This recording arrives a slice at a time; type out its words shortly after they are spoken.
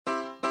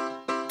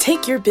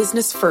Take your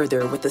business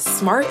further with the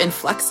smart and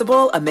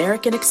flexible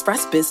American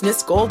Express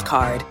Business Gold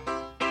Card.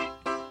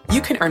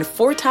 You can earn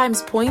 4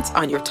 times points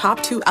on your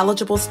top 2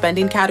 eligible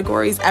spending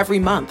categories every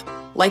month,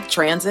 like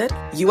transit,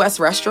 U.S.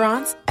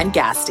 restaurants, and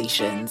gas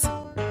stations.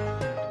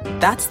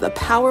 That's the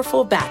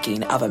powerful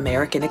backing of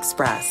American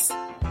Express.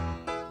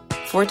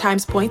 4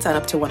 times points on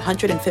up to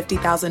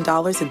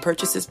 $150,000 in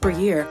purchases per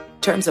year.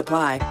 Terms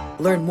apply.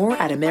 Learn more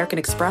at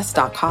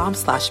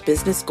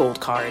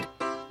americanexpress.com/businessgoldcard.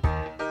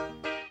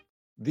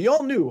 The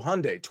all-new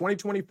Hyundai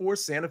 2024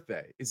 Santa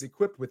Fe is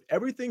equipped with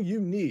everything you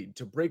need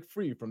to break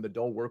free from the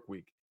dull work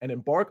week and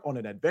embark on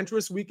an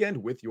adventurous weekend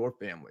with your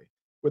family.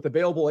 With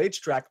available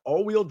H-Track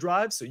all-wheel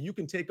drive so you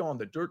can take on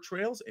the dirt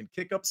trails and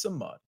kick up some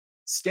mud.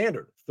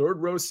 Standard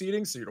third-row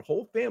seating so your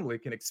whole family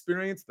can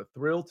experience the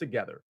thrill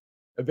together.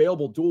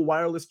 Available dual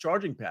wireless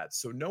charging pads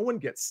so no one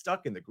gets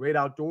stuck in the great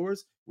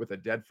outdoors with a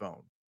dead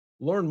phone.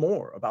 Learn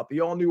more about the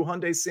all-new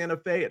Hyundai Santa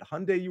Fe at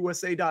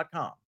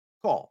HyundaiUSA.com.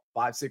 Call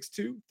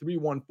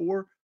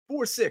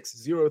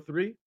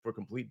 562-314-4603 for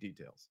complete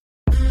details.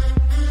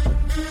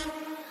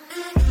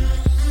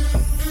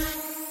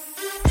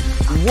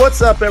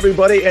 What's up,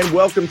 everybody, and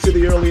welcome to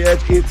the Early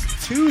Edge.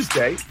 It's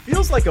Tuesday.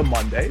 Feels like a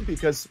Monday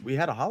because we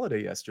had a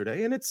holiday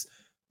yesterday, and it's,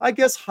 I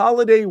guess,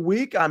 holiday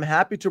week. I'm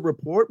happy to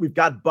report we've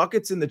got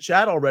Buckets in the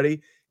chat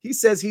already. He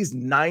says he's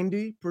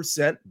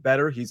 90%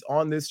 better. He's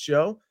on this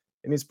show,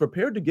 and he's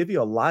prepared to give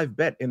you a live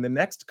bet in the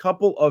next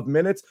couple of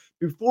minutes.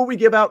 Before we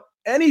give out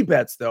any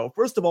bets, though,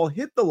 first of all,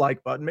 hit the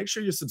like button. Make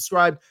sure you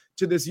subscribe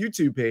to this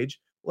YouTube page.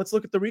 Let's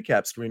look at the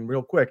recap screen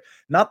real quick.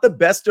 Not the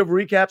best of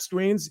recap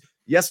screens.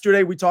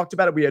 Yesterday, we talked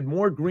about it. We had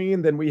more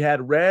green than we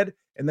had red.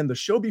 And then the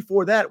show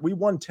before that, we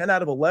won 10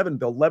 out of 11,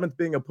 the 11th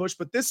being a push.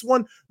 But this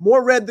one,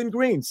 more red than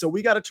green. So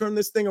we got to turn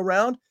this thing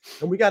around,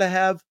 and we got to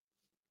have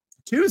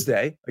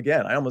Tuesday,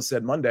 again, I almost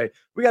said Monday.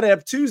 We got to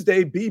have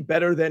Tuesday be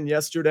better than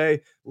yesterday.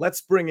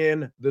 Let's bring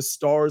in the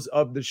stars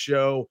of the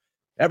show.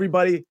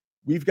 Everybody,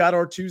 we've got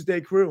our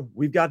Tuesday crew.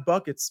 We've got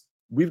Buckets.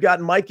 We've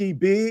got Mikey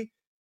B.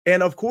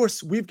 And of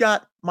course, we've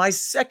got my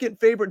second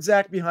favorite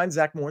Zach behind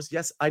Zach Morris.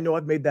 Yes, I know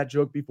I've made that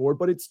joke before,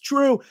 but it's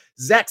true.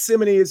 Zach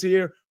Simony is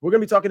here. We're going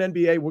to be talking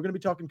NBA. We're going to be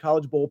talking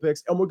college bowl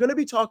picks, and we're going to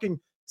be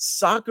talking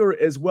soccer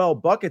as well.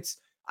 Buckets,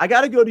 I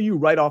got to go to you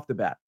right off the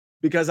bat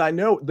because I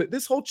know that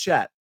this whole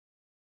chat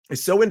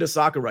is so into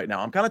soccer right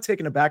now. I'm kind of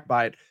taken aback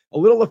by it, a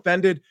little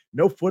offended.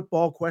 No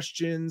football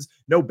questions,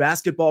 no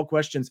basketball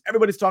questions.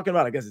 Everybody's talking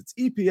about, I guess it's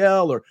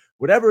EPL or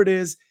whatever it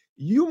is.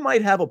 You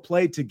might have a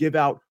play to give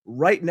out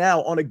right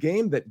now on a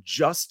game that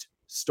just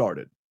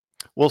started.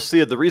 Well,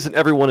 Sia, the reason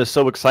everyone is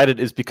so excited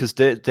is because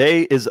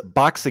today is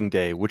Boxing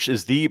Day, which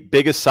is the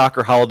biggest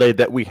soccer holiday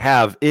that we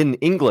have in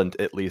England,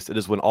 at least. It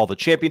is when all the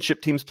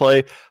championship teams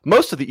play.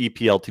 Most of the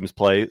EPL teams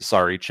play.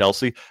 Sorry,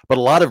 Chelsea. But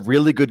a lot of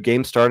really good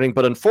games starting.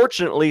 But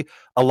unfortunately,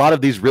 a lot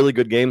of these really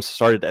good games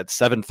started at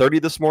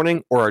 7:30 this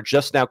morning or are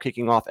just now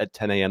kicking off at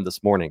 10 a.m.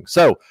 this morning.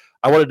 So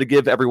I wanted to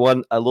give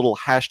everyone a little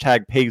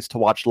hashtag pays to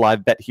watch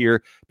live bet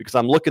here because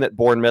I'm looking at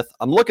Bournemouth.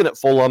 I'm looking at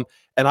Fulham.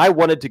 And I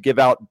wanted to give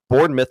out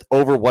Bournemouth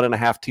over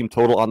 1.5 team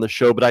total on the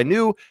show, but I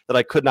knew that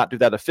I could not do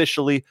that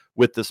officially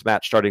with this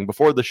match starting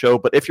before the show.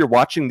 But if you're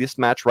watching this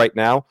match right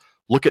now,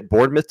 look at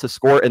Bournemouth to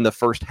score in the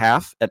first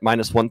half at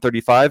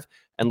 -135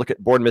 and look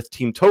at Bournemouth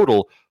team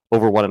total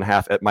over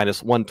 1.5 at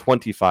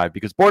 -125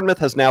 because Bournemouth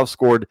has now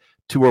scored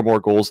 2 or more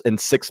goals in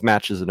 6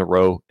 matches in a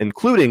row,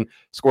 including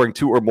scoring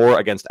 2 or more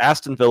against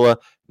Aston Villa,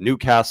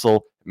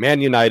 Newcastle, Man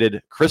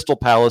United, Crystal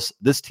Palace.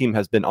 This team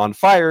has been on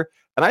fire,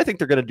 and I think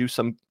they're going to do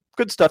some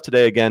good stuff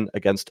today again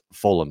against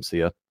Fulham,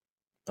 Sia.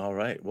 All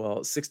right.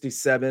 Well,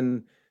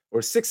 67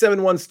 or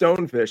 671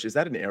 Stonefish. Is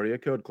that an area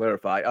code?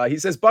 Clarify. He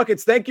says,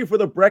 Buckets, thank you for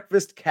the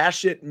breakfast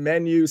cash it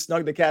menu.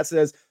 Snug the Cat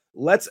says,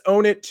 let's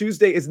own it.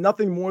 Tuesday is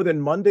nothing more than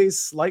Monday's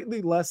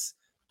slightly less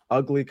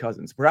ugly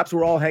cousins. Perhaps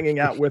we're all hanging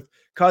out with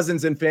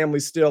cousins and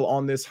family still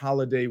on this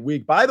holiday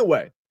week. By the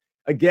way,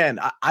 again,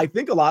 I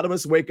think a lot of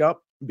us wake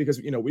up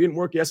because, we didn't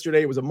work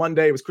yesterday. It was a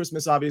Monday. It was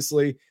Christmas,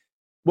 obviously.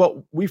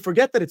 Well, we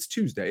forget that it's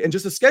Tuesday. And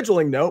just a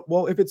scheduling note,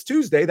 well, if it's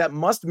Tuesday, that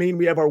must mean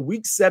we have our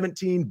Week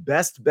 17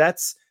 best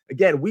bets.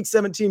 Again, Week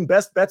 17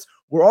 best bets.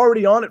 We're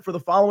already on it for the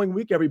following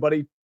week,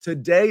 everybody.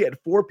 Today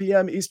at 4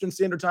 p.m. Eastern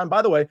Standard Time.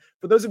 By the way,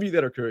 for those of you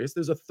that are curious,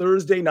 there's a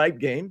Thursday night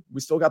game.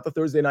 We still got the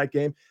Thursday night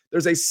game.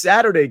 There's a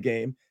Saturday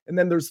game. And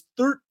then there's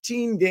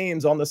 13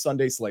 games on the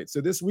Sunday slate. So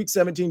this Week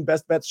 17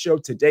 best bets show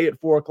today at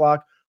 4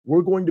 o'clock.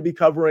 We're going to be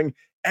covering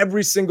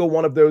every single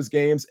one of those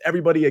games.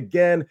 Everybody,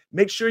 again,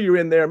 make sure you're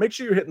in there. Make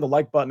sure you're hitting the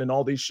like button in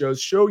all these shows.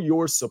 Show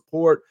your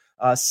support.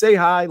 Say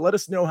hi. Let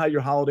us know how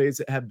your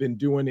holidays have been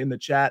doing in the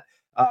chat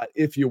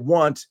if you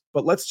want.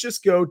 But let's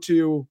just go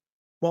to,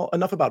 well,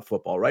 enough about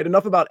football, right?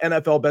 Enough about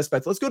NFL best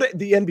bets. Let's go to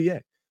the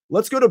NBA.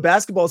 Let's go to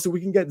basketball so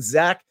we can get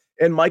Zach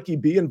and Mikey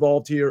B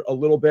involved here a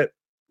little bit.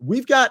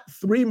 We've got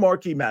 3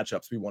 marquee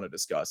matchups we want to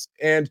discuss.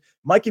 And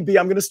Mikey B,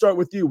 I'm going to start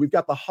with you. We've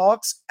got the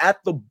Hawks at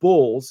the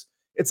Bulls.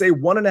 It's a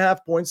 1.5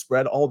 point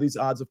spread. All these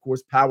odds, of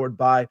course, powered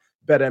by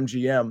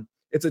BetMGM.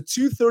 It's a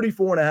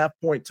 234.5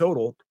 point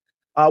total.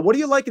 What are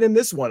you liking in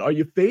this one? Are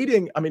you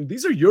fading? I mean,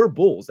 these are your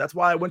Bulls. That's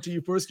why I went to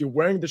you first. You're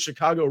wearing the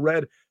Chicago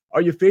red.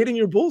 Are you fading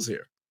your Bulls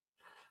here?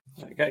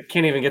 I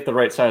can't even get the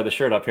right side of the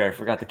shirt up here. I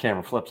forgot the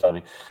camera flips on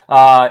me.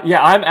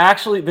 Yeah, I'm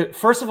actually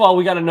first of all,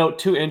 we got to note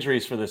 2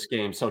 injuries for this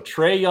game. So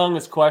Trae Young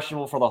is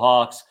questionable for the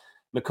Hawks.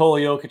 Nikola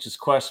Jokic is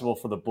questionable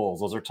for the Bulls.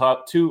 Those are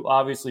top 2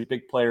 obviously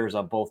big players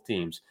on both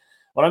teams.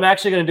 What I'm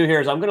actually going to do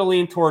here is I'm going to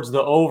lean towards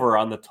the over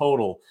on the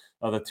total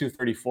of the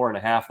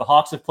 234.5. The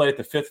Hawks have played at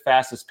the 5th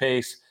fastest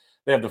pace.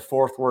 They have the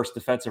 4th worst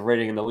defensive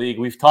rating in the league.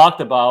 We've talked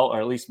about, or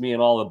at least me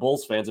and all the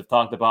Bulls fans have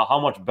talked about, how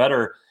much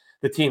better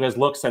the team has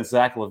looked since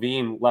Zach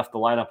LaVine left the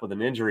lineup with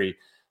an injury.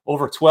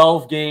 Over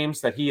 12 games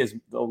the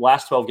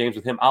last 12 games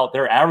with him out,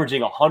 they're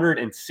averaging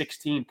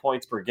 116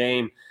 points per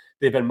game.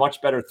 They've been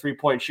much better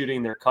 3-point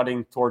shooting. They're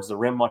cutting towards the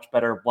rim much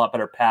better, a lot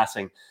better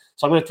passing.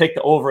 So I'm going to take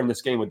the over in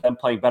this game with them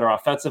playing better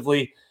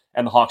offensively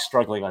and the Hawks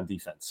struggling on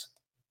defense.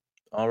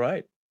 All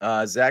right.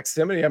 Zach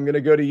Simony, I'm going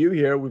to go to you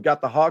here. We've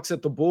got the Hawks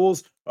at the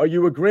Bulls. Are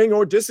you agreeing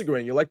or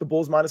disagreeing? You like the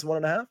Bulls minus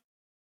 1.5?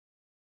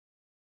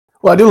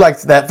 Well, I do like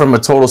that from a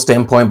total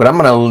standpoint, but I'm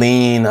going to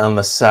lean on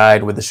the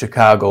side with the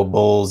Chicago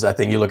Bulls. I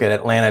think you look at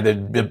Atlanta,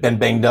 they've been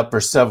banged up for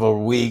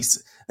several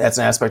weeks. That's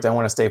an aspect I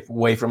want to stay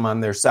away from on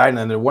their side.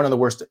 And they're one of the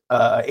worst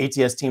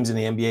ATS teams in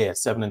the NBA at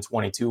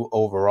 7-22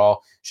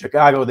 overall.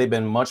 Chicago, they've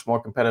been much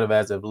more competitive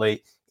as of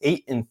late,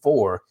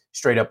 8-4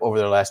 straight up over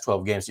their last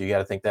 12 games. So you got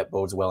to think that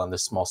bodes well on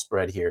this small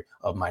spread here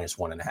of minus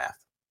 1.5.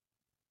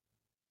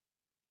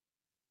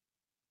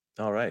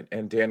 All right.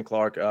 And Dan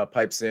Clark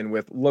pipes in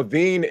with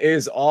LaVine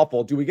is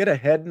awful. Do we get a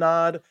head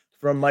nod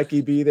from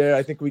Mikey B there?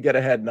 I think we get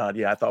a head nod.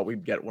 Yeah, I thought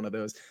we'd get one of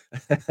those.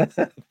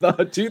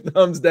 2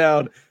 thumbs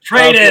down.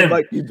 Trade him.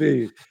 Mikey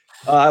B.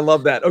 I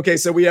love that. Okay,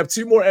 so we have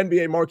 2 more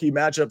NBA marquee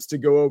matchups to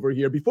go over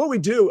here. Before we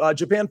do,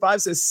 Japan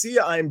 5 says, see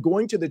ya, I am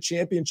going to the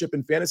championship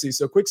in fantasy.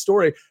 So quick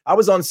story. I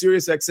was on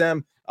Sirius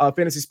XM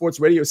Fantasy Sports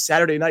Radio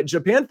Saturday night.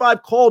 Japan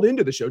 5 called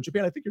into the show.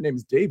 Japan, I think your name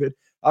is David,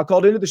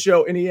 called into the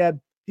show, and he had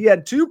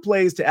 2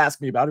 plays to ask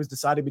me about. He was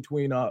deciding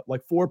between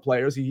 4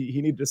 players.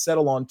 He needed to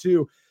settle on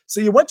 2. So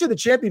you went to the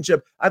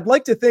championship. I'd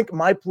like to think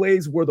my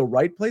plays were the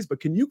right plays, but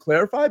can you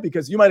clarify?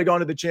 Because you might have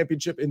gone to the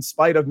championship in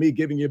spite of me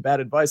giving you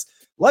bad advice.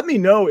 Let me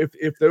know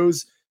if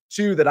those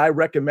 2 that I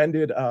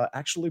recommended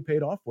actually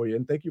paid off for you.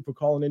 And thank you for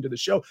calling into the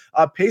show.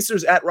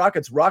 Pacers at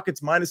Rockets.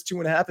 Rockets minus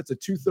 2.5. It's a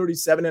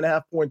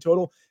 237.5 point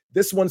total.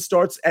 This one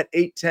starts at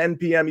 8:10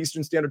 p.m.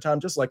 Eastern Standard Time,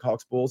 just like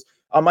Hawks Bulls.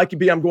 Mikey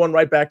B, I'm going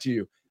right back to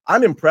you.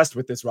 I'm impressed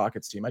with this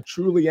Rockets team. I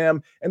truly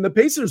am. And the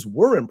Pacers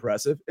were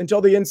impressive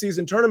until the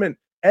in-season tournament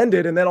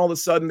ended, and then all of a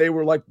sudden they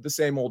were like the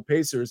same old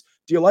Pacers.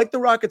 Do you like the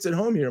Rockets at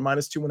home here,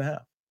 minus 2.5?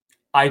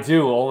 I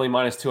do. Only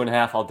minus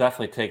 2.5. I'll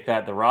definitely take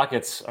that. The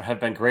Rockets have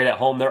been great at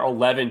home. They're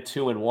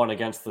 11-2-1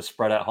 against the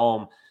spread at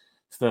home.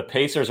 So the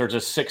Pacers are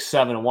just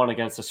 6-7-1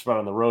 against the spread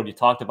on the road. You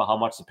talked about how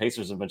much the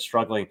Pacers have been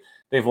struggling.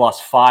 They've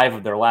lost 5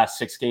 of their last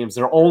 6 games.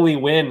 Their only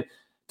win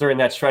during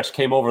that stretch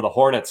came over the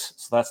Hornets.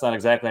 So that's not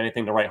exactly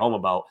anything to write home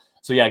about.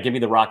 So yeah, give me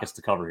the Rockets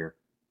to cover here.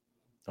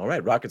 All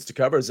right, Rockets to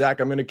cover. Zach,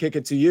 I'm going to kick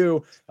it to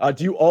you.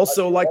 Do you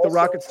also like the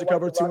Rockets to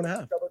cover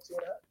 2.5?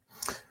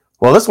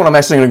 Well, this one I'm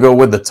actually going to go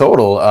with the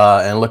total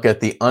and look at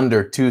the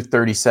under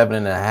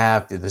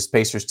 237.5. This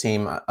Pacers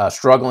team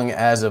struggling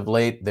as of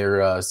late.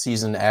 Their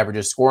season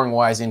averages,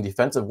 scoring-wise and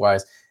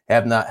defensive-wise,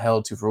 have not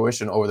held to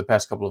fruition over the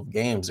past couple of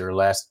games. Their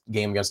last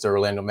game against the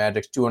Orlando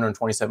Magic,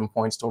 227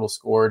 points total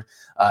scored,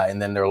 and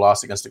then their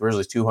loss against the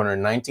Grizzlies,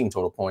 219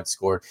 total points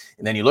scored.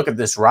 And then you look at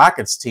this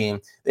Rockets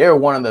team, they are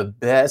one of the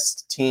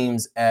best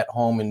teams at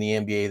home in the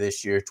NBA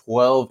this year,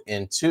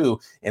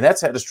 12-2, and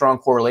that's had a strong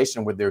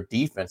correlation with their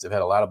defense. They've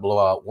had a lot of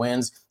blowout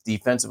wins.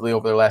 Defensively,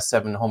 over their last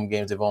 7 home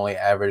games, they've only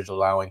averaged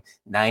allowing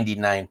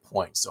 99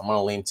 points. So I'm going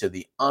to lean to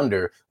the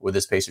under with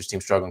this Pacers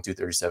team struggling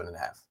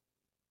 237.5.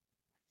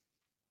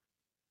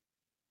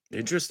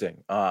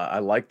 Interesting. I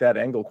like that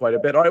angle quite a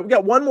bit. All right, we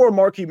got one more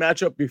marquee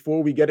matchup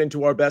before we get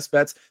into our best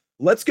bets.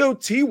 Let's go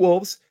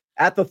T-Wolves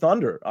at the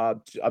Thunder.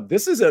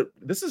 This is a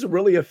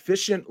really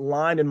efficient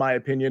line, in my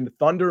opinion.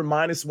 Thunder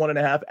minus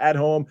 1.5 at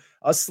home,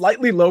 a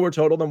slightly lower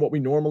total than what we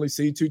normally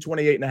see,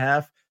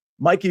 228.5.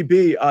 Mikey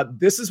B,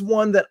 this is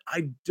one that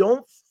I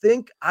don't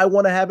think I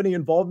want to have any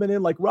involvement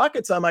in. Like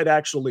Rockets, I might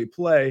actually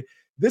play.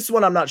 This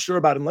one I'm not sure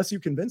about unless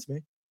you convince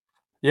me.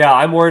 Yeah,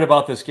 I'm worried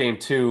about this game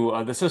too.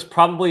 This is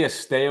probably a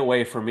stay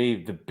away for me.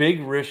 The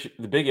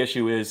big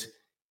issue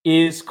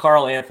is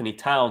Karl Anthony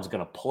Towns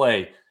going to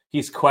play?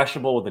 He's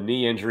questionable with a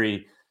knee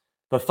injury.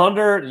 The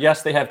Thunder,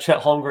 yes, they have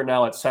Chet Holmgren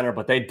now at center,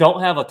 but they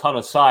don't have a ton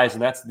of size,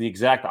 and that's the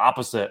exact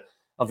opposite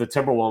of the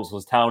Timberwolves.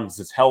 Was Towns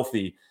is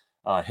healthy.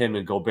 Him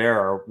and Gobert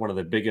are one of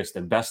the biggest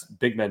and best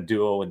big men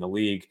duo in the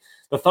league.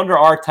 The Thunder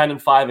are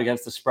 10-5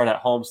 against the spread at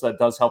home, so that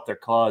does help their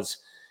cause.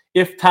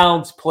 If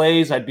Towns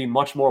plays, I'd be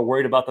much more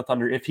worried about the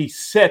Thunder. If he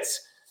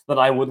sits, then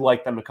I would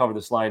like them to cover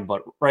this line.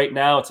 But right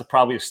now, it's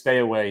probably a stay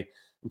away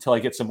until I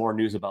get some more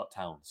news about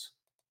Towns.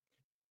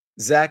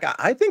 Zach,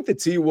 I think the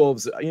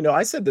T-Wolves,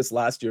 I said this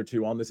last year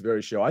too on this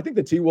very show. I think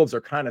the T-Wolves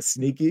are kind of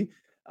sneaky.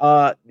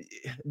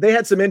 They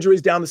had some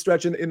injuries down the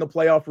stretch in the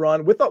playoff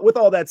run. With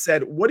all that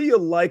said, what do you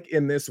like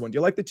in this one? Do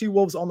you like the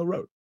T-Wolves on the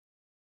road?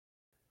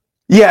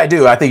 Yeah, I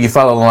do. I think you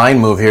follow the line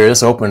move here.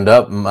 This opened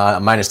up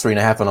minus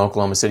 3.5 on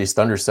Oklahoma City's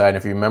Thunder side.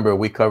 If you remember,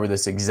 we covered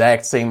this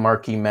exact same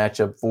marquee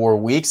matchup 4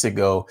 weeks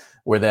ago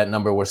where that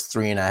number was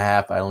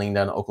 3.5. I leaned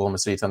on Oklahoma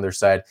City Thunder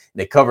side.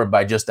 They covered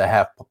by just a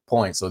half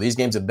point. So these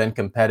games have been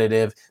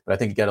competitive, but I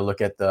think you got to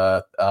look at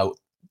the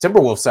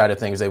Timberwolves side of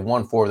things. They've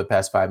won 4 of the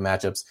past 5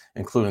 matchups,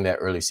 including that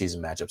early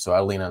season matchup. So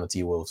I lean on the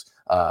T-Wolves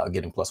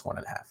getting plus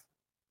 1.5.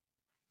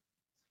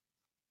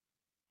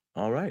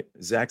 All right.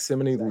 Zach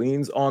Cimini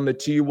leans on the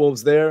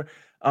T-Wolves there.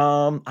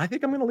 I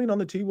think I'm going to lean on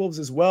the T-Wolves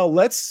as well.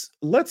 Let's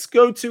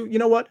go to, you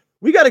know what?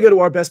 We got to go to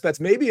our best bets.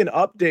 Maybe an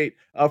update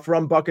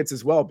from Buckets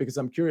as well, because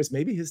I'm curious.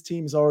 Maybe his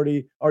team's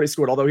already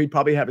scored, although he'd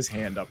probably have his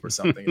hand up or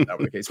something if that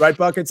were the case. Right,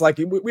 Buckets? Like,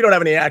 we don't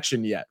have any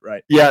action yet,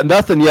 right? Yeah,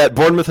 nothing yet.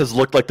 Bournemouth has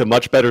looked like the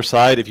much better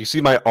side. If you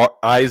see my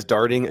eyes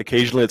darting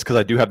occasionally, it's because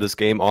I do have this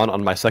game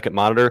on my second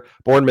monitor.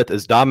 Bournemouth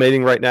is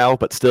dominating right now,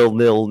 but still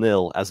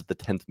 0-0 as of the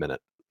 10th minute.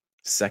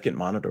 Second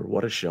monitor,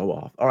 what a show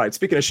off. All right,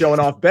 speaking of showing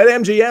off,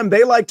 BetMGM,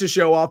 they like to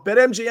show off.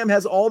 BetMGM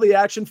has all the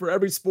action for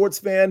every sports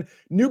fan.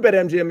 New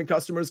BetMGM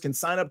customers can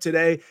sign up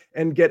today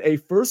and get a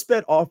first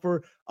bet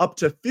offer up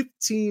to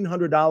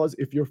 $1,500.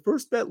 If your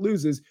first bet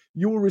loses,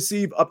 you will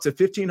receive up to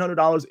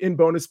 $1,500 in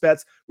bonus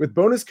bets with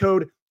bonus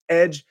code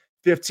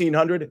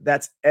EDGE1500.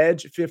 That's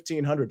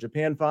EDGE1500.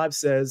 Japan 5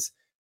 says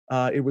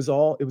it was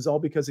all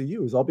because of you.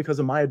 It was all because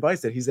of my advice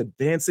that he's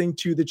advancing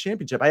to the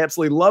championship. I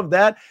absolutely love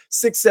that.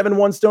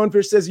 671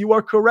 Stonefish says, you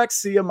are correct,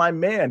 Sia, my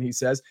man. He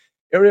says,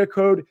 area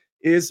code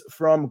is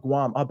from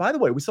Guam. By the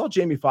way, we saw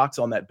Jamie Foxx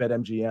on that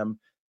BetMGM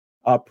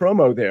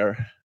promo there.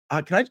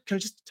 Can I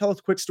just tell a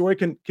quick story?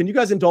 Can you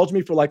guys indulge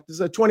me for this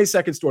is a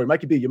 20-second story?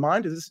 Mikey B, you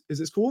mind? Is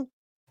this cool?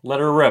 Let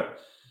her rip.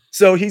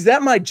 So he's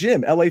at my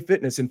gym, LA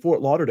Fitness in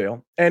Fort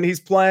Lauderdale, and he's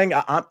playing.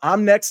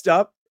 I'm next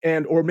up.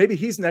 Or maybe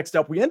he's next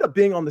up. We end up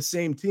being on the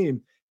same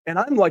team. And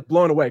I'm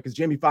blown away because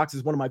Jamie Foxx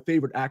is one of my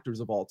favorite actors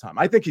of all time.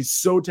 I think he's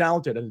so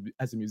talented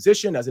as a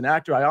musician, as an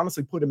actor. I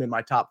honestly put him in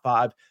my top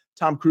 5.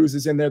 Tom Cruise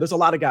is in there. There's a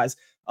lot of guys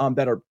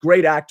that are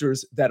great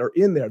actors that are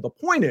in there. The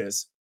point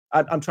is,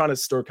 I'm trying to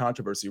stir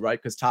controversy,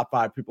 right? Because top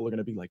 5 people are going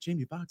to be like,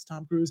 Jamie Foxx,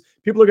 Tom Cruise.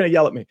 People are going to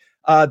yell at me.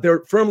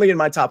 They're firmly in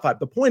my top 5.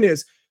 The point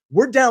is,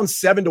 we're down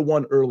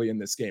 7-1 early in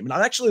this game. And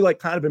I'm actually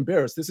kind of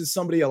embarrassed. This is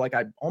somebody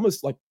I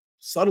almost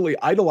subtly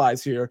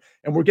idolize here,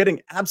 and we're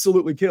getting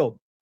absolutely killed.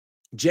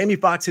 Jamie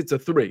Foxx hits a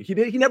 3. He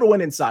never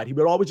went inside. He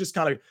would always just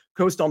kind of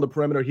coast on the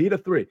perimeter. He hit a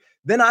 3.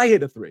 Then I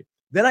hit a 3.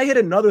 Then I hit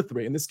another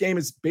 3. And this game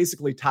is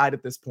basically tied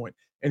at this point.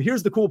 And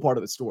here's the cool part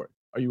of the story.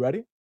 Are you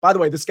ready? By the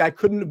way, this guy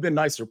couldn't have been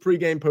nicer.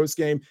 Pre-game,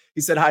 post-game,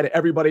 he said hi to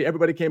everybody.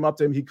 Everybody came up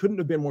to him. He couldn't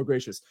have been more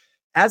gracious.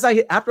 After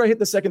I hit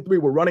the second 3,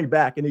 we're running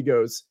back, and he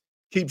goes,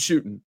 keep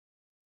shooting.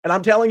 And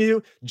I'm telling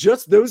you,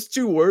 just those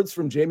 2 words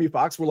from Jamie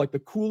Foxx were one of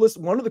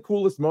the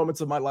coolest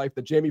moments of my life,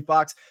 that Jamie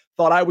Foxx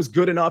thought I was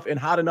good enough and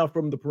hot enough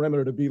from the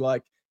perimeter to be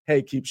like,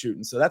 hey, keep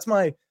shooting. So that's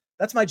my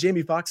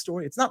Jamie Foxx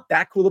story. It's not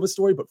that cool of a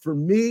story, but for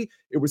me,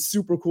 it was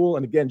super cool.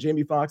 And again,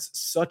 Jamie Foxx,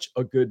 such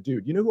a good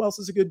dude. You know who else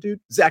is a good dude?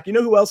 Zach, you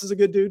know who else is a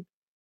good dude?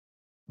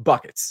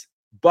 Buckets.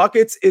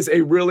 Buckets is a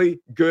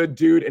really good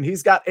dude, and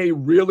he's got a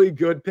really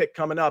good pick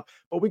coming up.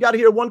 But we got to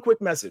hear one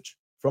quick message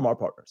from our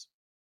partners.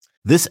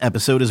 This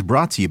episode is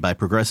brought to you by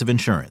Progressive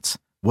Insurance.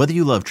 Whether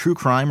you love true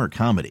crime or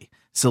comedy,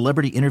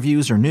 celebrity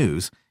interviews or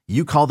news,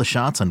 you call the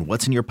shots on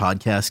what's in your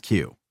podcast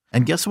queue.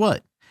 And guess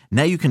what?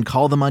 Now you can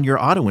call them on your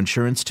auto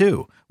insurance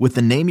too, with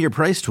the Name Your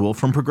Price tool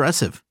from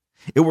Progressive.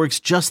 It works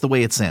just the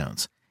way it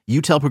sounds.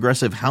 You tell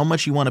Progressive how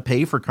much you want to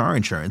pay for car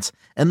insurance,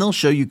 and they'll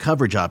show you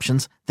coverage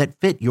options that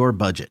fit your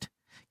budget.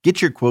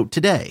 Get your quote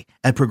today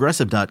at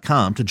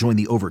Progressive.com to join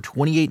the over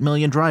 28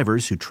 million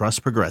drivers who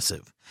trust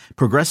Progressive.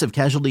 Progressive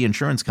Casualty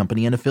Insurance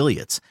Company and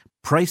Affiliates.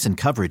 Price and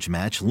coverage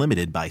match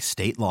limited by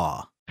state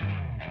law.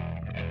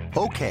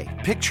 Okay,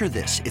 picture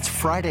this. It's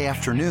Friday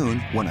afternoon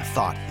when a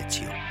thought hits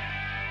you.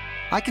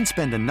 I can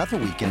spend another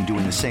weekend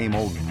doing the same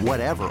old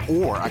whatever,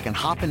 or I can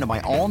hop into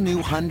my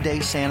all-new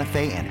Hyundai Santa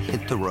Fe and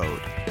hit the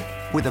road.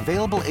 With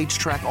available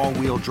H-Track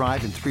all-wheel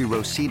drive and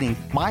 3-row seating,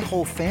 my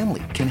whole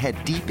family can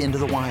head deep into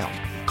the wild.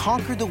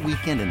 Conquer the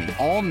weekend in the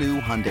all-new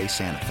Hyundai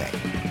Santa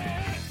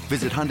Fe.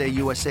 Visit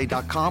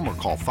HyundaiUSA.com or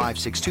call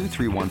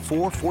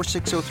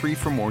 562-314-4603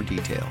 for more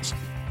details.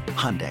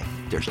 Hyundai,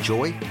 there's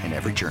joy in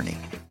every journey.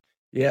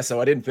 Yeah, so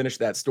I didn't finish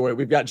that story.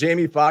 We've got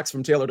Jamie Foxx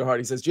from Taylor to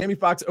Heart. He says, Jamie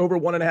Foxx over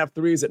 1.5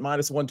 threes at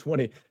minus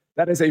 120.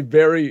 That is a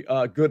very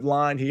good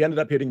line. He ended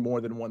up hitting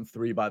more than 1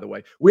 3, by the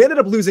way. We ended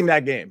up losing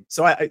that game.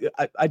 So I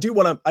do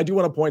want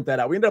to point that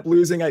out. We ended up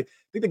losing. I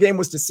think the game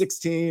was to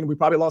 16. We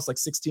probably lost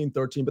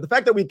 16-13. But the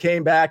fact that we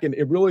came back, and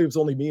it really was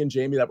only me and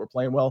Jamie that were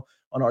playing well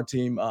on our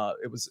team,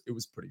 it was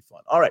pretty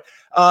fun. All right,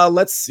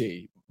 let's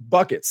see.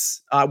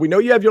 Buckets. We know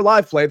you have your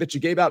live play that you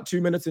gave out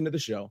 2 minutes into the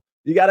show.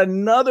 You got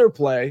another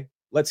play.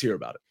 Let's hear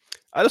about it.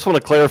 I just want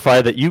to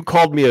clarify that you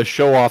called me a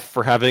show-off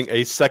for having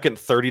a second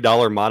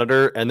 $30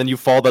 monitor, and then you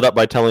followed that up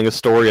by telling a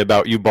story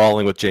about you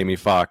balling with Jamie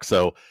Foxx.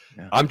 So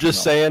yeah, I'm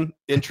just saying,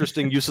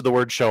 interesting use of the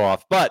word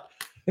show-off. But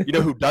you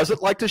know who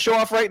doesn't like to show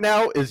off right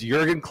now is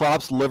Jurgen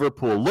Klopp's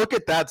Liverpool. Look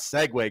at that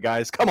segue,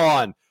 guys. Come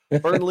on.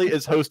 Burnley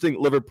is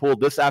hosting Liverpool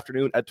this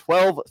afternoon at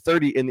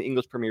 12:30 in the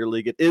English Premier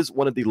League. It is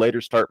one of the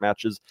later start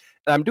matches.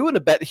 And I'm doing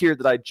a bet here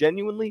that I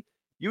genuinely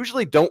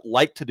usually don't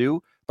like to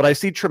do, but I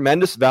see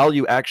tremendous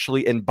value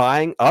actually in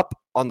buying up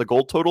on the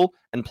goal total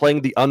and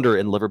playing the under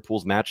in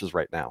Liverpool's matches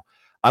right now.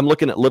 I'm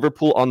looking at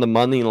Liverpool on the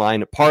money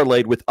line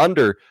parlayed with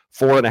under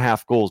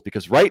 4.5 goals,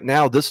 because right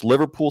now this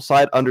Liverpool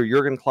side under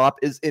Jurgen Klopp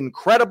is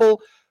incredible,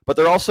 but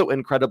they're also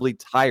incredibly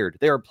tired.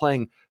 They are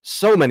playing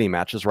so many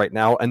matches right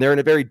now, and they're in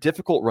a very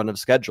difficult run of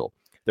schedule.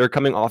 They're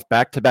coming off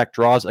back-to-back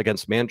draws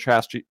against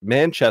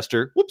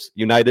Manchester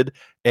United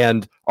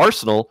and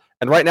Arsenal.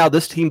 And right now,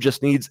 this team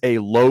just needs a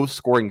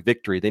low-scoring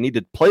victory. They need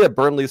to play a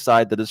Burnley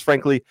side that is,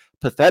 frankly,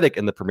 pathetic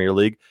in the Premier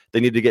League.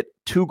 They need to get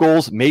 2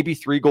 goals, maybe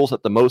 3 goals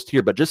at the most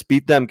here, but just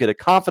beat them, get a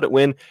confident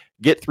win,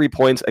 get 3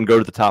 points, and go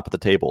to the top of the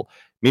table.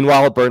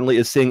 Meanwhile, Burnley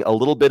is seeing a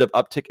little bit of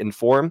uptick in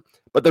form,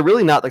 but they're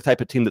really not the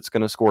type of team that's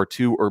going to score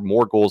 2 or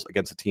more goals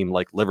against a team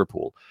like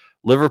Liverpool.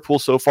 Liverpool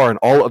so far in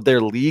all of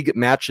their league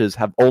matches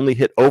have only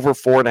hit over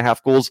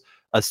 4.5 goals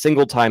a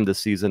single time this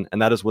season,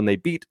 and that is when they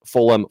beat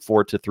Fulham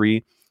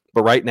 4-3.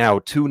 But right now,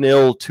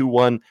 2-0,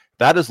 2-1,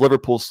 that is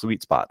Liverpool's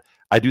sweet spot.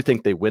 I do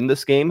think they win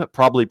this game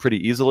probably pretty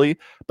easily,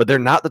 but they're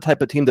not the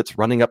type of team that's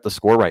running up the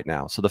score right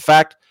now. So the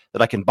fact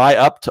that I can buy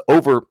up to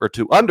over or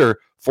to under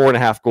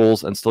 4.5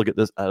 goals and still get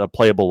this at a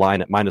playable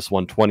line at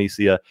 -120,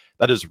 Sia,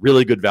 that is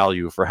really good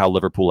value for how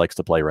Liverpool likes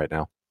to play right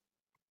now.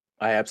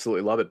 I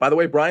absolutely love it. By the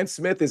way, Brian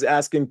Smith is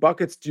asking,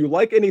 Buckets, do you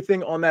like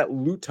anything on that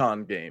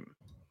Luton game?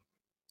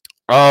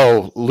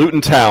 Oh,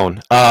 Luton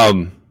Town.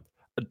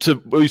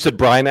 You said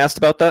Brian asked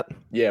about that?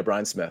 Yeah,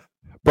 Brian Smith.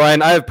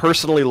 Brian, I have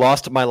personally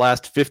lost my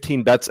last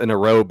 15 bets in a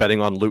row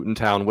betting on Luton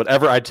Town.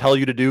 Whatever I tell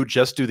you to do,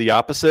 just do the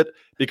opposite,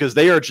 because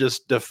they are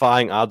just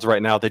defying odds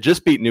right now. They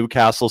just beat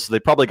Newcastle, so they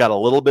probably got a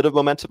little bit of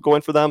momentum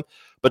going for them.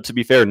 But to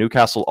be fair,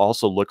 Newcastle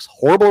also looks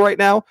horrible right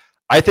now.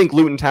 I think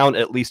Luton Town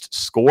at least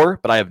score,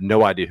 but I have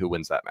no idea who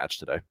wins that match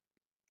today.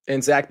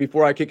 And Zach,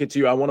 before I kick it to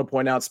you, I want to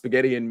point out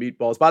Spaghetti and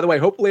Meatballs. By the way,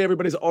 hopefully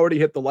everybody's already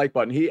hit the like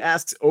button. He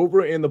asks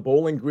over in the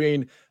Bowling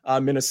Green,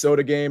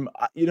 Minnesota game.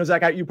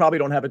 Zach, you probably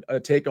don't have a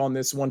take on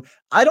this one.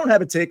 I don't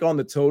have a take on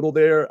the total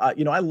there.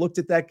 I looked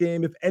at that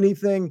game. If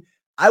anything,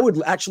 I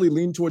would actually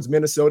lean towards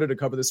Minnesota to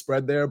cover the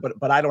spread there,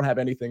 but I don't have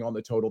anything on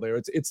the total there.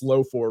 It's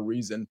low for a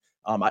reason.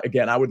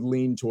 I would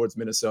lean towards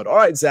Minnesota. All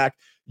right, Zach,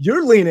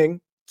 you're leaning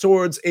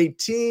towards a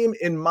team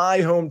in my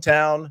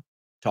hometown.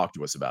 Talk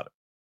to us about it.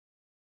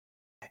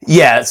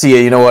 Yeah,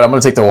 see, you know what? I'm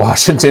going to take the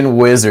Washington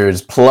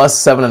Wizards plus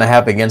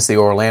 7.5 against the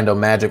Orlando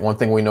Magic. One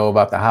thing we know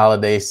about the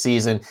holiday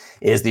season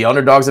is the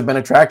underdogs have been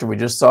attractive. We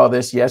just saw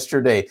this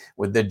yesterday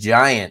with the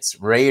Giants,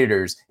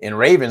 Raiders, and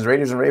Ravens.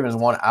 Raiders and Ravens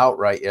won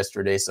outright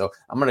yesterday. So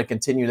I'm going to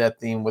continue that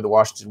theme with the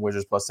Washington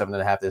Wizards plus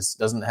 7.5. This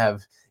doesn't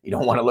have, you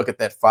don't want to look at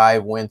that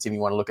 5-win team. You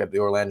want to look at the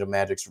Orlando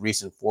Magic's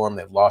recent form.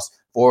 They've lost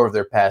 4 of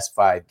their past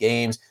 5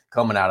 games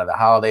coming out of the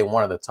holiday.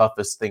 One of the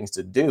toughest things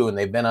to do, and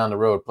they've been on the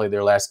road, played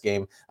their last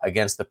game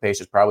against the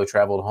Pacers, probably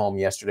traveled home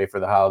yesterday for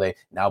the holiday,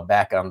 now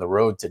back on the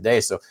road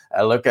today. So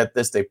I look at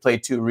this. They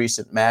played 2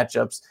 recent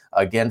matchups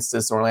against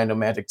this Orlando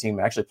Magic team,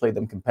 actually played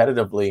them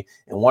competitively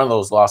in one of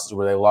those losses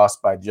where they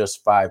lost by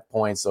just 5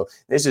 points. So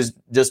this is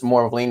just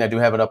more of lean. I do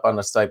have it up on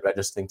the site, but I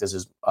just think this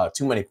is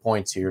too many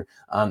points here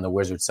on the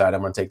Wizards side.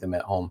 I'm going to take them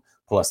at home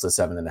plus the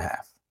 7.5.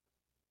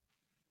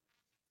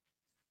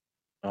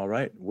 All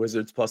right,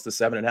 Wizards plus the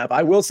 7.5.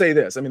 I will say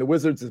this. I mean, the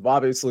Wizards have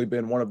obviously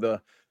been one of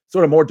the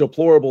sort of more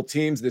deplorable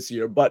teams this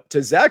year. But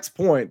to Zach's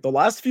point, the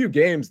last few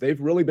games,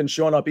 they've really been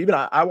showing up. Even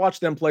I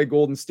watched them play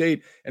Golden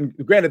State. And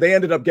granted, they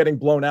ended up getting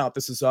blown out.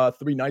 This is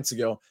 3 nights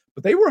ago.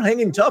 But they were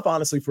hanging tough,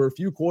 honestly, for a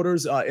few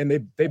quarters. And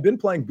they've been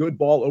playing good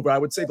ball over, I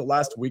would say, the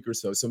last week or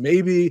so. So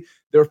maybe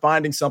they're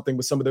finding something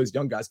with some of those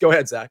young guys. Go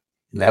ahead, Zach.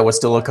 That was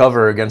still a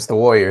cover against the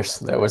Warriors.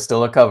 That was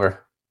still a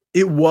cover.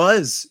 It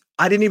was.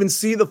 I didn't even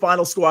see the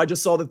final score. I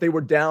just saw that they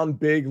were down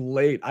big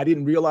late. I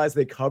didn't realize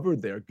they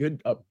covered there.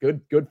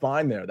 Good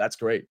find there. That's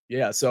great.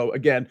 Yeah. So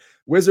again,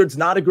 Wizards,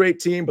 not a great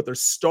team, but they're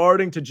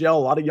starting to gel. A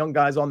lot of young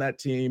guys on that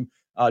team.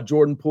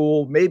 Jordan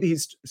Poole, maybe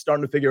he's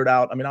starting to figure it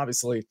out. I mean,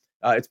 obviously,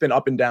 it's been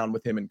up and down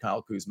with him and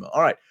Kyle Kuzma.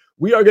 All right,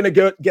 we are going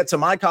to get to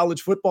my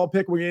college football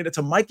pick. We're going to get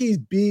to Mikey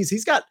B's.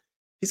 He's got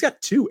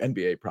 2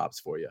 NBA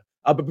props for you.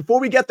 But before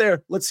we get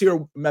there, let's hear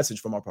a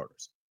message from our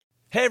partners.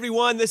 Hey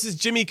everyone, this is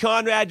Jimmy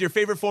Conrad, your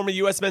favorite former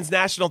U.S. men's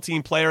national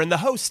team player and the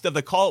host of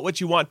the Call It What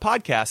You Want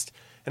podcast.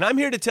 And I'm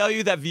here to tell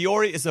you that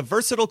Vuori is a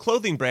versatile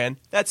clothing brand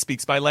that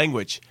speaks my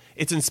language.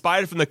 It's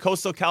inspired from the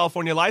coastal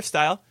California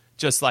lifestyle,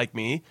 just like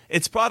me.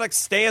 Its products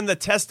stand the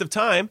test of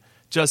time.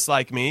 just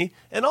like me,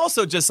 and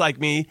also just like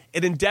me,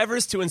 it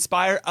endeavors to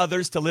inspire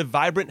others to live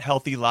vibrant,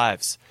 healthy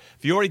lives.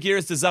 Vuori gear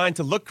is designed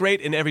to look great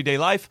in everyday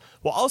life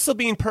while also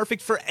being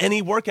perfect for any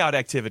workout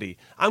activity.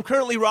 I'm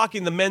currently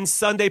rocking the men's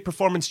Sunday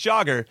Performance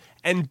Jogger,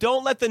 and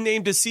don't let the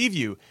name deceive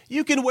you.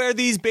 You can wear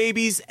these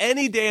babies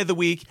any day of the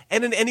week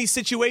and in any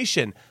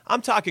situation.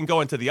 I'm talking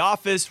going to the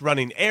office,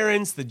 running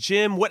errands, the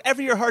gym,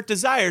 whatever your heart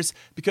desires,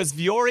 because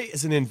Vuori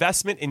is an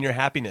investment in your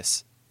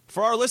happiness.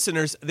 For our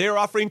listeners, they are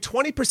offering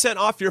 20%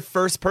 off your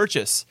first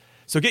purchase.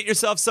 So get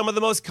yourself some of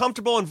the most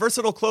comfortable and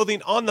versatile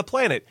clothing on the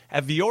planet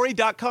at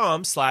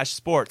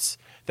vuori.com/sports.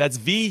 That's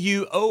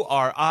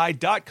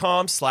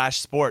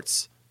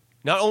VUORI.com/sports.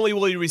 Not only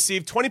will you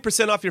receive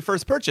 20% off your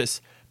first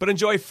purchase, but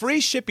enjoy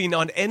free shipping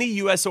on any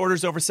U.S.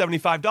 orders over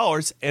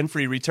 $75 and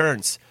free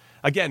returns.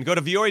 Again, go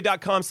to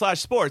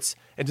vuori.com/sports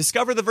and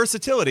discover the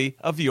versatility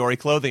of Vuori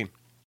clothing.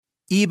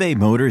 eBay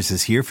Motors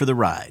is here for the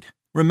ride.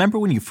 Remember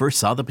when you first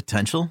saw the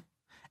potential?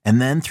 And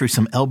then through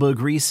some elbow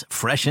grease,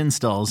 fresh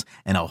installs,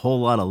 and a whole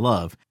lot of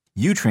love,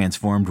 you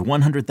transformed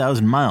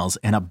 100,000 miles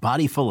and a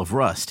body full of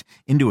rust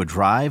into a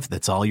drive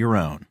that's all your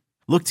own.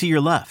 Look to your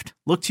left.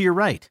 Look to your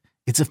right.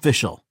 It's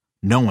official.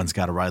 No one's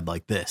got a ride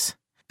like this.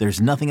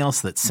 There's nothing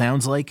else that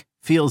sounds like,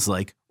 feels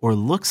like, or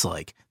looks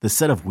like the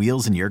set of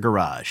wheels in your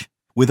garage.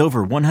 With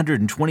over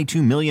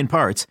 122 million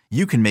parts,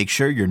 you can make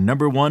sure your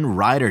number one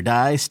ride or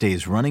die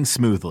stays running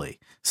smoothly,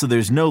 so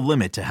there's no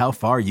limit to how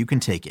far you can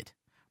take it.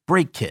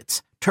 Brake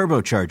kits,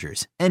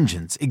 turbochargers,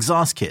 engines,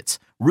 exhaust kits,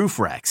 roof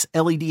racks,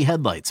 LED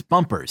headlights,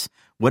 bumpers,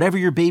 whatever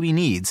your baby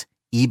needs,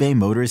 eBay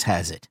Motors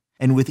has it.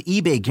 And with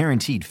eBay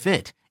Guaranteed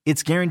Fit,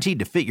 it's guaranteed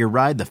to fit your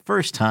ride the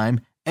first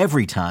time,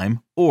 every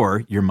time,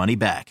 or your money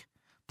back.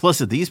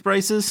 Plus at these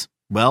prices,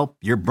 well,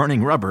 you're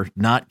burning rubber,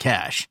 not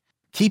cash.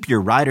 Keep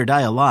your ride or die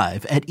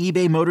alive at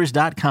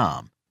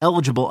ebaymotors.com.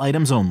 Eligible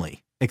items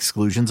only.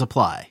 Exclusions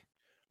apply.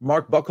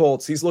 Mark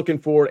Buchholz, he's looking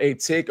for a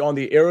take on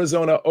the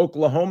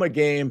Arizona-Oklahoma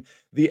game,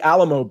 the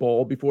Alamo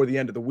Bowl, before the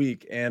end of the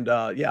week. And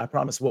I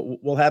promise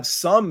we'll have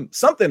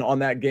something on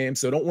that game,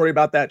 so don't worry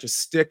about that. Just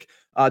stick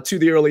to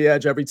the early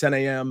edge every 10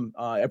 a.m.,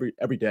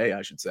 every day,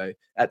 I should say,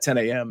 at 10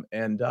 a.m.,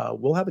 and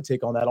we'll have a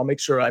take on that. I'll make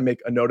sure I make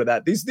a note of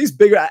that. These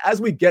bigger,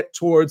 as we get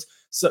towards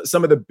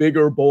some of the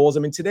bigger bowls, I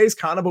mean, today's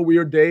kind of a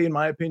weird day, in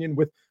my opinion,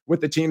 with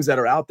the teams that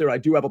are out there. I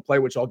do have a play,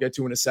 which I'll get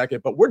to in a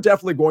second, but we're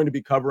definitely going to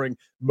be covering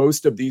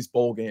most of these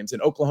bowl games.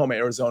 And Oklahoma,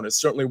 Arizona is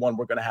certainly one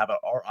we're going to have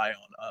our eye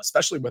on,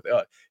 especially with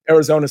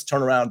Arizona's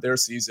turnaround their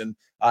season.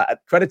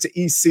 Credit to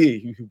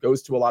EC, who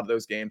goes to a lot of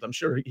those games. I'm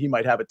sure he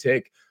might have a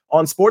take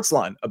on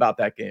Sportsline about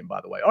that game,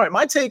 by the way. All right,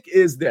 my take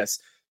is this.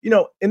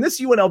 In this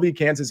UNLV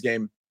Kansas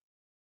game,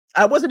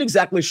 I wasn't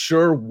exactly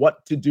sure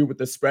what to do with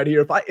the spread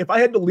here. If I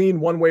had to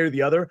lean one way or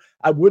the other,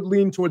 I would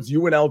lean towards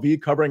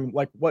UNLV covering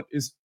like what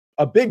is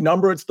a big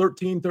number. It's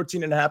 13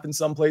 and a half in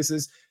some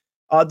places.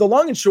 The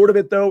long and short of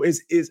it, though,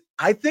 is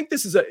I think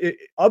this is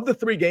of the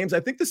three games, I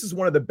think this is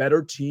one of the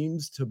better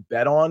teams to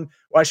bet on,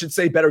 or I should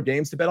say better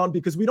games to bet on,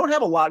 because we don't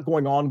have a lot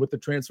going on with the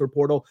transfer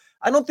portal.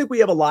 I don't think we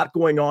have a lot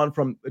going on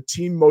from a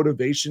team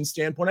motivation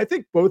standpoint. I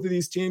think both of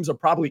these teams are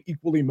probably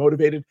equally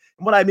motivated.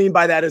 And what I mean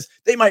by that is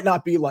they might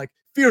not be like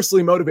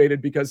fiercely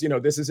motivated because,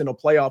 this isn't a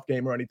playoff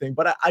game or anything,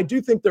 but I do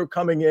think they're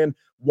coming in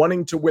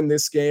wanting to win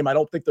this game. I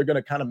don't think they're going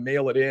to kind of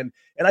mail it in.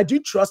 And I do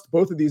trust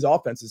both of these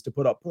offenses to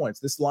put up points.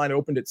 This line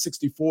opened at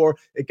 64.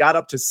 It got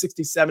up to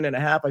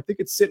 67.5. I think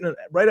it's sitting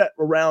right at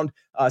around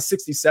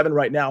 67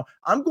 right now.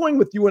 I'm going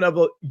with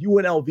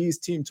UNLV's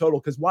team total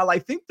because while I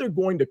think they're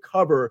going to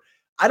cover,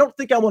 I don't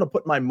think I want to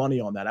put my money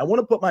on that. I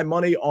want to put my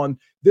money on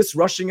this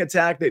rushing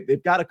attack.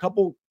 They've got a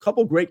couple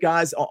great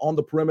guys on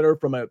the perimeter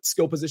from a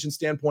skill position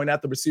standpoint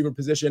at the receiver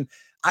position.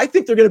 I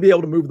think they're going to be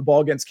able to move the ball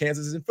against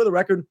Kansas. And for the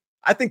record,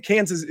 I think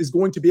Kansas is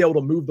going to be able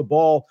to move the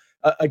ball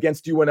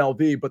against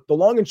UNLV. But the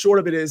long and short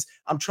of it is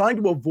I'm trying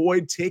to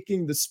avoid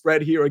taking the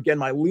spread here. Again,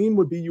 my lean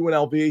would be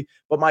UNLV,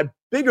 but my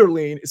bigger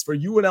lean is for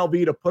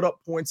UNLV to put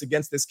up points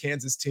against this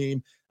Kansas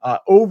team.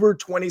 Over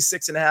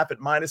 26.5 at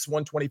minus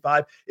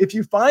 125. If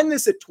you find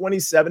this at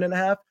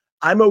 27.5,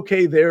 I'm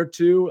okay there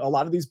too. A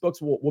lot of these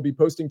books will be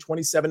posting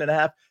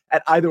 27.5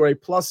 at either a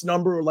plus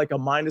number or like a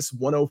minus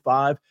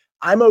 105.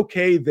 I'm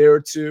okay there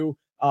too.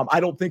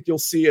 I don't think you'll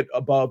see it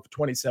above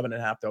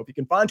 27.5 though. If you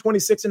can find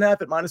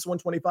 26.5 at minus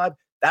 125,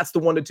 that's the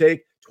one to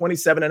take.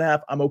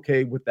 27.5, I'm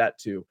okay with that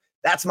too.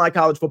 That's my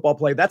college football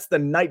play. That's the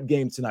night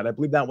game tonight. I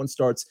believe that one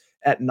starts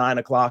at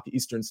 9:00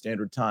 Eastern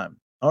Standard Time.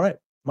 All right,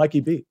 Mikey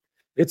B,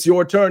 it's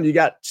your turn. You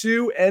got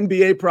two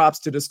NBA props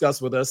to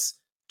discuss with us.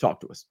 Talk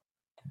to us.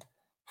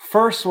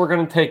 First, we're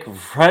going to take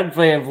Fred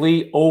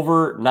VanVleet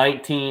over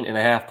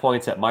 19.5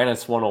 points at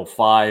minus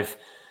 105.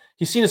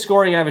 He's seen his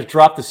scoring average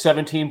drop to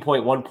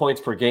 17.1 points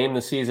per game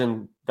this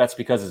season. That's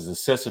because his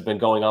assists have been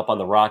going up on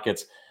the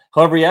Rockets.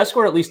 However, he has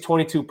scored at least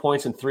 22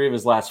 points in 3 of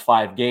his last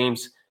 5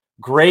 games.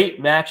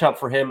 Great matchup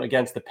for him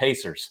against the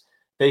Pacers.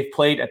 They've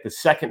played at the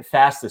second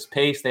fastest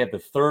pace. They have the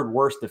third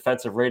worst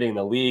defensive rating in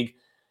the league.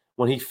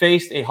 When he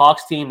faced a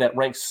Hawks team that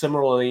ranks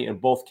similarly in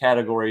both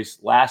categories,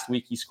 last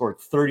week he scored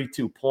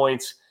 32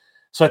 points.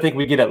 So I think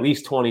we get at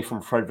least 20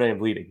 from Fred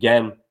VanVleet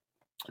again.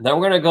 Then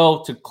we're going to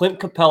go to Clint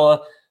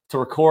Capella to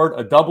record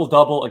a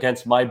double-double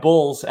against my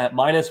Bulls at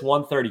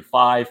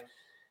 -135.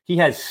 He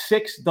has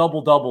 6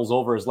 double-doubles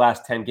over his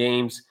last 10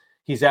 games.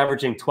 He's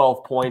averaging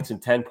 12 points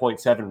and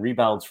 10.7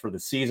 rebounds for the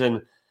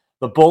season.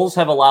 The Bulls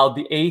have allowed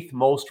the 8th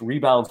most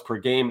rebounds per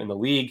game in the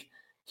league.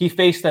 He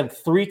faced them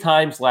 3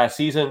 times last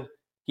season.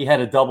 He had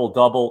a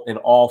double-double in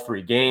all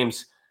 3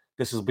 games.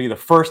 This will be the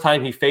first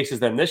time he faces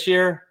them this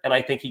year, and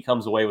I think he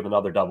comes away with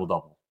another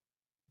double-double.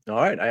 All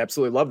right. I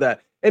absolutely love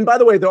that. And by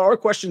the way, there are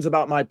questions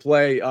about my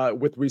play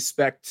with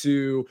respect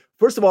to,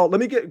 first of all,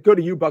 let me go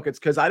to you, Buckets,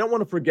 because I don't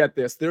want to forget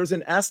this. There's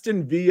an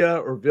Aston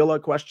Villa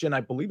question.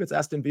 I believe it's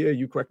Aston Villa.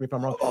 You correct me if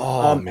I'm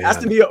wrong.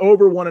 Aston Villa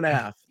over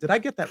 1.5. Did I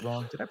get that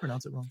wrong? Did I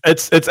pronounce it wrong?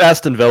 It's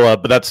Aston Villa,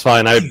 but that's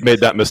fine. I've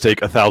made that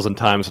mistake 1,000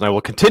 times, and I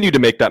will continue to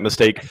make that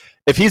mistake.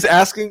 If he's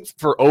asking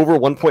for over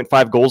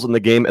 1.5 goals in the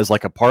game as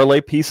like a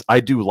parlay piece, I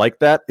do like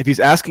that. If he's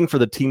asking for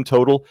the team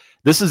total,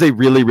 this is a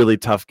really, really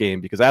tough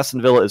game because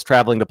Aston Villa is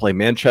traveling to play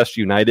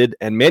Manchester United,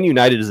 and Man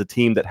United is a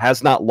team that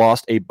has not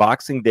lost a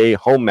Boxing Day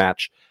home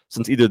match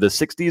since either the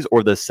 60s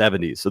or the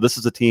 70s. So this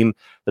is a team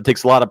that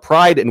takes a lot of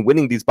pride in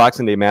winning these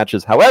Boxing Day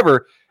matches.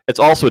 However, it's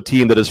also a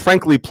team that is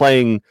frankly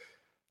playing,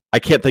 I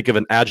can't think of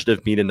an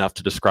adjective mean enough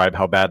to describe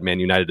how bad Man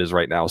United is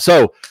right now.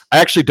 So I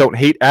actually don't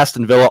hate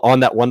Aston Villa on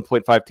that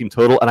 1.5 team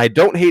total, and I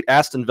don't hate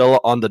Aston Villa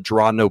on the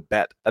draw no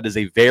bet. That is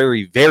a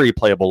very, very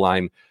playable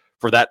line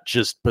for that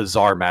just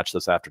bizarre match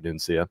this afternoon,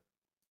 Sia.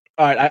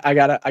 All right, I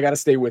gotta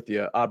stay with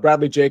you.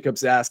 Bradley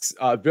Jacobs asks,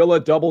 Villa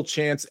double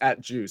chance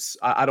at juice.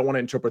 I don't want to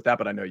interpret that,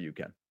 but I know you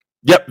can.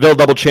 Yep, Villa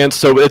double chance.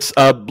 So it's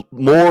a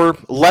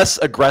less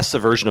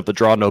aggressive version of the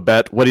draw no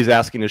bet. What he's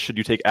asking is, should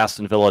you take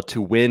Aston Villa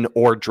to win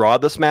or draw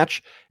this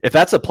match? If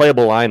that's a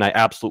playable line, I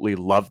absolutely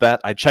love that.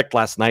 I checked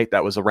last night.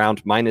 That was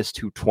around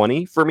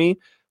 -220 for me,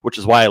 which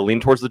is why I lean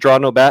towards the draw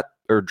no bet.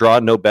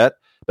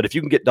 But if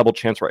you can get double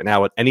chance right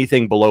now at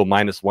anything below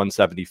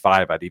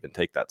 -175, I'd even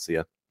take that,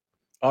 Sia.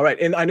 All right.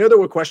 And I know there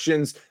were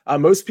questions.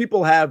 Most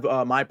people have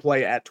my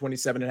play at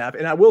 27.5.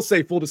 And I will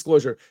say, full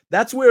disclosure,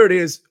 that's where it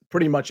is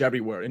pretty much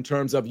everywhere in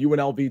terms of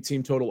UNLV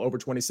team total over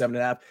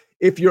 27.5.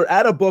 If you're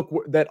at a book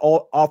that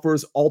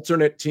offers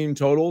alternate team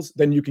totals,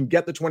 then you can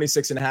get the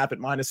 26.5 at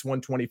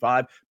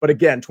 -125. But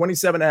again,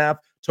 27.5,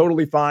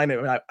 totally fine.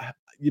 And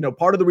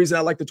part of the reason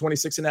I like the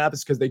 26.5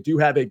 is because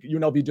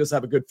UNLV does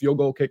have a good field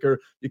goal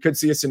kicker. You could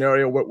see a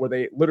scenario where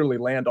they literally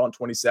land on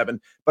 27,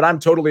 but I'm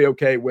totally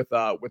okay with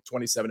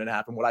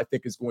 27.5 and what I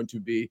think is going to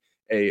be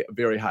a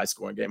very high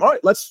scoring game. All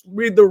right, let's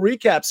read the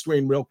recap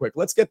screen real quick.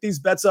 Let's get these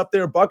bets up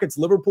there. Buckets,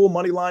 Liverpool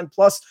money line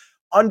plus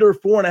under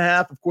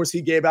 4.5. Of course,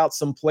 he gave out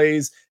some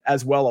plays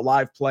as well, a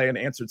live play, and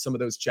answered some of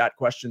those chat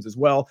questions as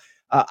well.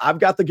 I've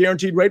got the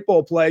guaranteed rate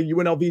bowl play,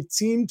 UNLV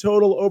team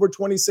total over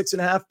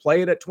 26.5.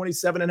 Play it at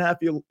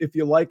 27.5 if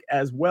you like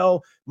as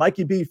well.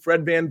 Mikey B,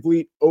 Fred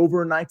VanVleet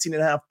over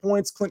 19.5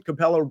 points. Clint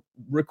Capella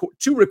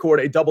to record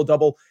a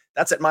double-double.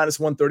 That's at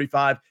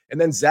 -135.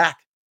 And then Zach,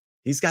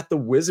 he's got the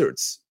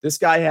Wizards. This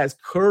guy has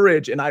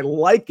courage, and I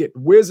like it.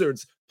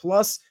 Wizards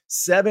plus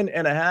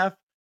 7.5.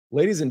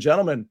 Ladies and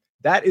gentlemen,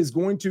 that is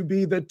going to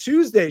be the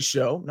Tuesday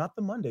show, not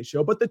the Monday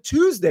show, but the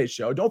Tuesday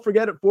show. Don't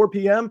forget at 4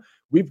 p.m.,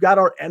 we've got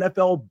our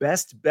NFL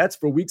best bets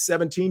for week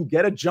 17.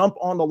 Get a jump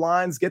on the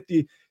lines, get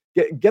the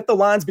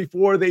lines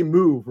before they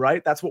move,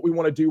 right? That's what we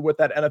want to do with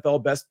that NFL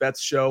best bets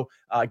show.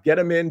 Get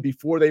them in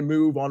before they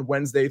move on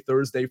Wednesday,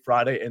 Thursday,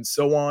 Friday, and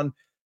so on.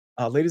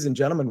 Ladies and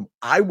gentlemen,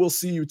 I will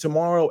see you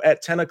tomorrow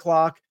at 10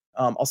 o'clock.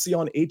 I'll see you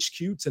on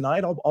HQ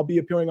tonight. I'll be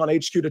appearing on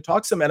HQ to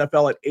talk some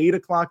NFL at 8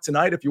 o'clock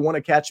tonight if you want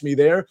to catch me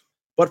there.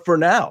 But for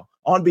now,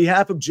 on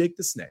behalf of Jake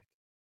the Snake,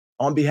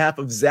 on behalf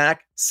of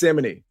Zach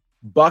Simony,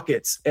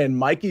 Buckets, and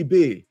Mikey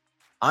B,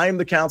 I am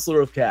the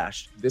Counselor of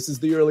Cash. This is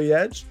The Early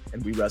Edge,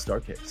 and we rest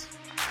our case.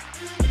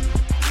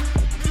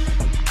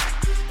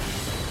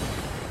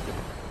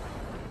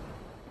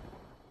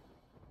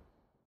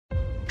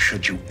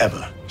 Should you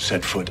ever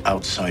set foot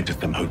outside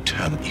of the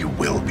hotel, you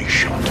will be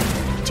shot.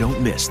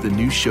 Don't miss the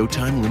new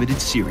Showtime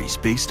limited series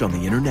based on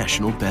the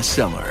international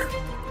bestseller.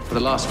 For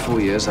the last 4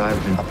 years,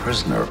 I've been a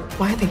prisoner.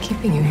 Why are they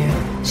keeping you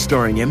here?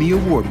 Starring Emmy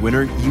Award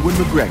winner Ewan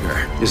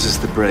McGregor. This is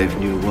the brave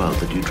new world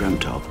that you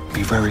dreamt of.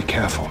 Be very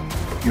careful.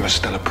 You are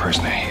still a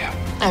prisoner here.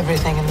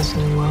 Everything in this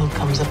new world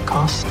comes at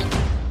cost.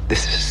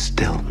 This is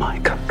still my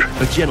country.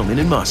 A Gentleman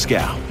in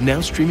Moscow,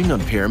 now streaming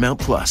on Paramount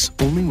Plus,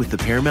 only with the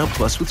Paramount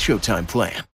Plus with Showtime plan.